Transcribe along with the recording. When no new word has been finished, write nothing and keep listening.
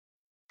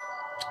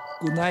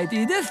Good night,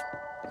 Edith.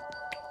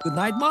 Good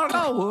night,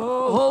 Margot.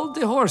 Whoa, hold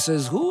the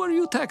horses. Who are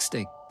you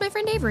texting? My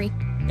friend Avery.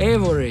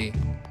 Avery.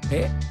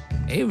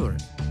 Avery.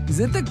 Is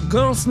it a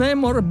girl's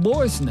name or a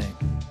boy's name?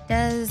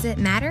 Does it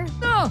matter?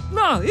 No,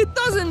 it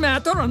doesn't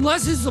matter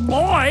unless it's a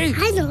boy.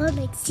 I know what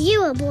makes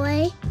you a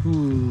boy.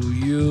 Who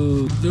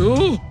you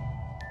do?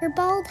 Your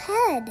bald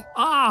head.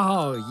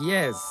 Oh,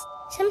 yes.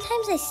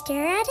 Sometimes I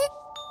stare at it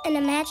and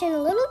imagine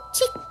a little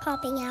chick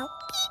popping out.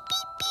 Beep,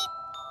 beep, beep.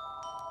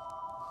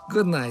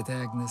 Good night,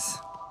 Agnes.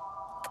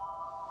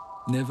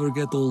 Never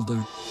get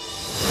older.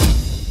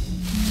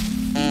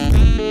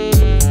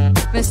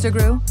 Mr.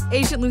 Gru,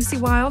 Agent Lucy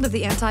Wilde of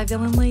the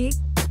Anti-Villain League.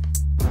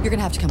 You're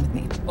gonna have to come with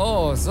me.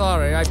 Oh,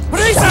 sorry, You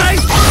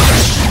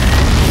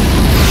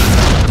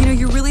know,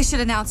 you really should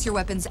announce your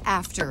weapons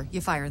after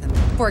you fire them.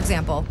 For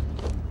example,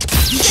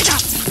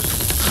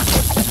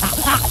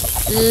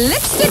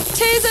 lipstick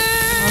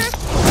taser!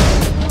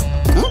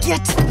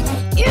 Get in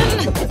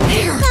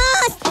there!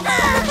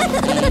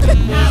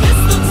 Now this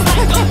looks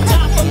like on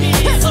top of me,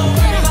 so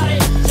everybody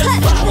just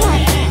follow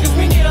me, 'cause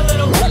we need a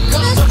little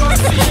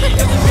controversy, 'cause it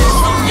feels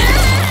so good.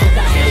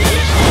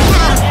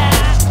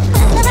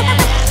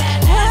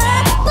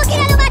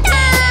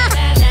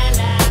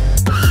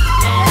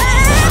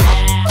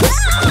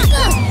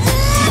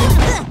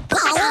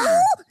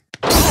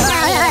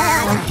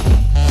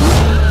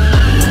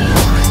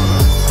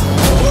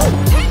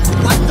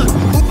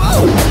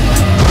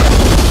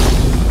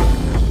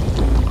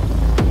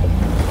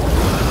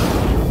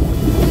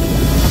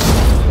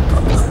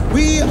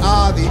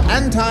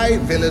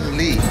 Anti-Villain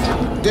League,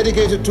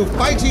 dedicated to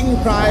fighting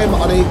crime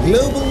on a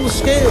global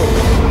scale.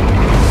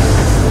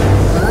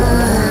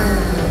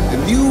 A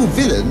new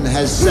villain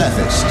has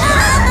surfaced.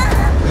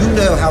 You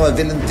know how a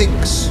villain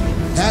thinks.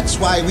 That's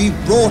why we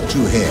brought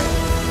you here.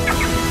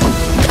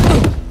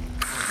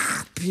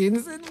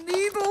 Pins and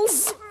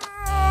needles.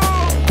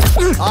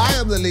 I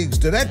am the League's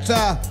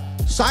director,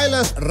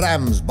 Silas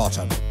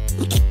Ramsbottom.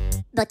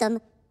 Bottom.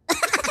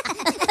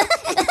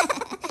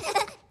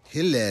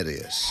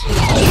 Hilarious.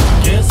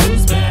 Guess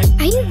who's back?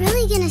 Are you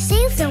really gonna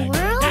save the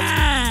world?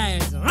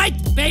 That's right,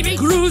 baby.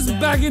 Crew's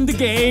back in the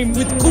game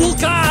with cool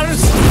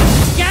cars,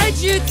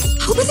 gadgets,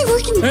 How is it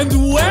working?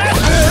 and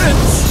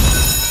weapons.